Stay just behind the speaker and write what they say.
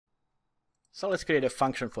So let's create a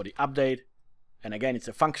function for the update. And again, it's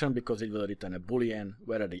a function because it will return a boolean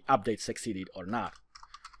whether the update succeeded or not.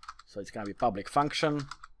 So it's going to be public function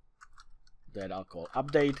that I'll call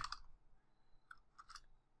update,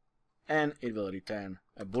 and it will return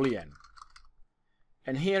a boolean.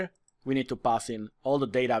 And here we need to pass in all the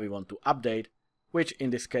data we want to update, which in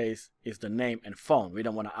this case is the name and phone. We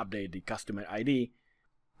don't want to update the customer ID,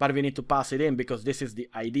 but we need to pass it in because this is the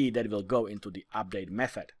ID that will go into the update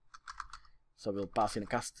method. So we'll pass in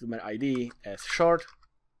customer ID as short,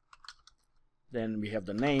 then we have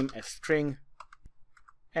the name as string,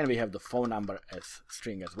 and we have the phone number as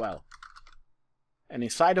string as well. And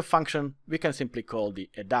inside the function, we can simply call the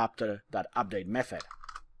adapter.update method.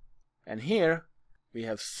 And here we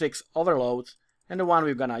have 6 overloads, and the one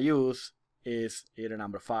we're gonna use is either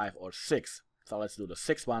number 5 or 6. So let's do the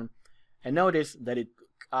 6th one. And notice that it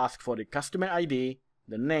asks for the customer ID,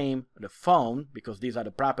 the name, the phone, because these are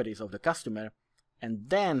the properties of the customer, and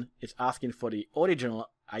then it's asking for the original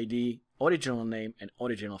ID, original name, and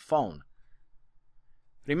original phone.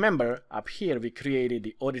 Remember, up here we created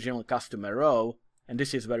the original customer row, and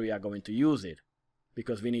this is where we are going to use it,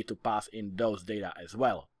 because we need to pass in those data as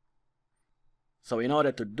well. So in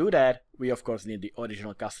order to do that, we of course need the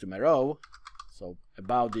original customer row. So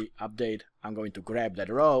about the update, I'm going to grab that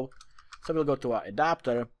row. So we'll go to our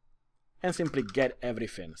adapter and simply get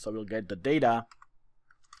everything. So we'll get the data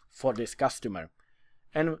for this customer.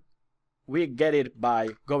 And we get it by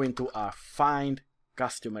going to our find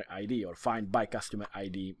customer ID or find by customer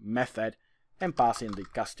ID method and pass in the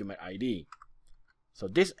customer ID. So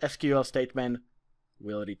this SQL statement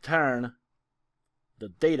will return the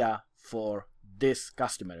data for this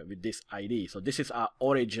customer with this ID. So this is our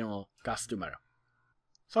original customer.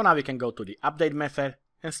 So now we can go to the update method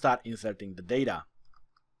and start inserting the data.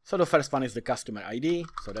 So the first one is the customer ID.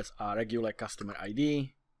 So that's our regular customer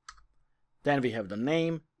ID. Then we have the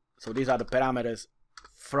name. So these are the parameters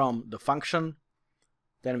from the function.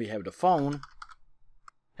 Then we have the phone.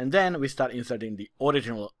 And then we start inserting the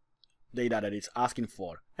original data that it's asking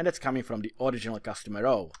for. And that's coming from the original customer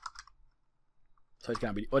row. So it's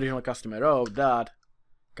going to be the original customer row dot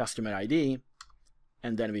customer ID.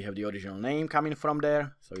 And then we have the original name coming from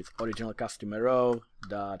there. So it's original customer row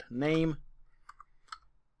dot name.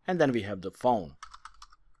 And then we have the phone.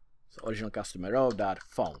 So original customer row dot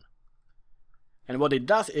phone. And what it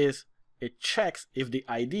does is it checks if the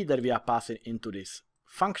ID that we are passing into this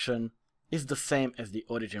function is the same as the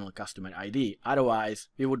original customer ID. Otherwise,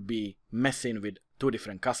 we would be messing with 2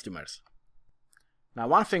 different customers. Now,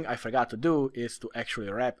 one thing I forgot to do is to actually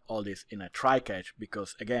wrap all this in a try catch,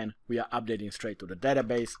 because again, we are updating straight to the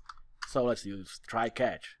database. So let's use try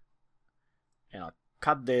catch. And I'll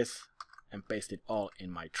cut this and paste it all in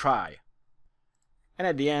my try. And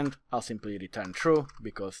at the end, I'll simply return true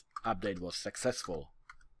because update was successful.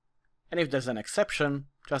 And if there's an exception,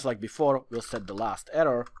 just like before, we'll set the last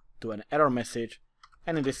error to an error message.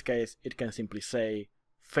 And in this case, it can simply say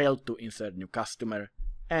failed to insert new customer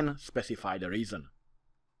and specify the reason.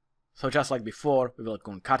 So just like before, we will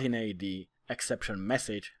concatenate the exception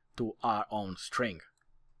message to our own string.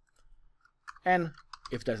 And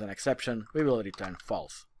if there's an exception, we will return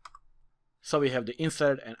false. So we have the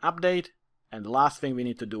insert and update, and the last thing we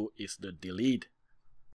need to do is the delete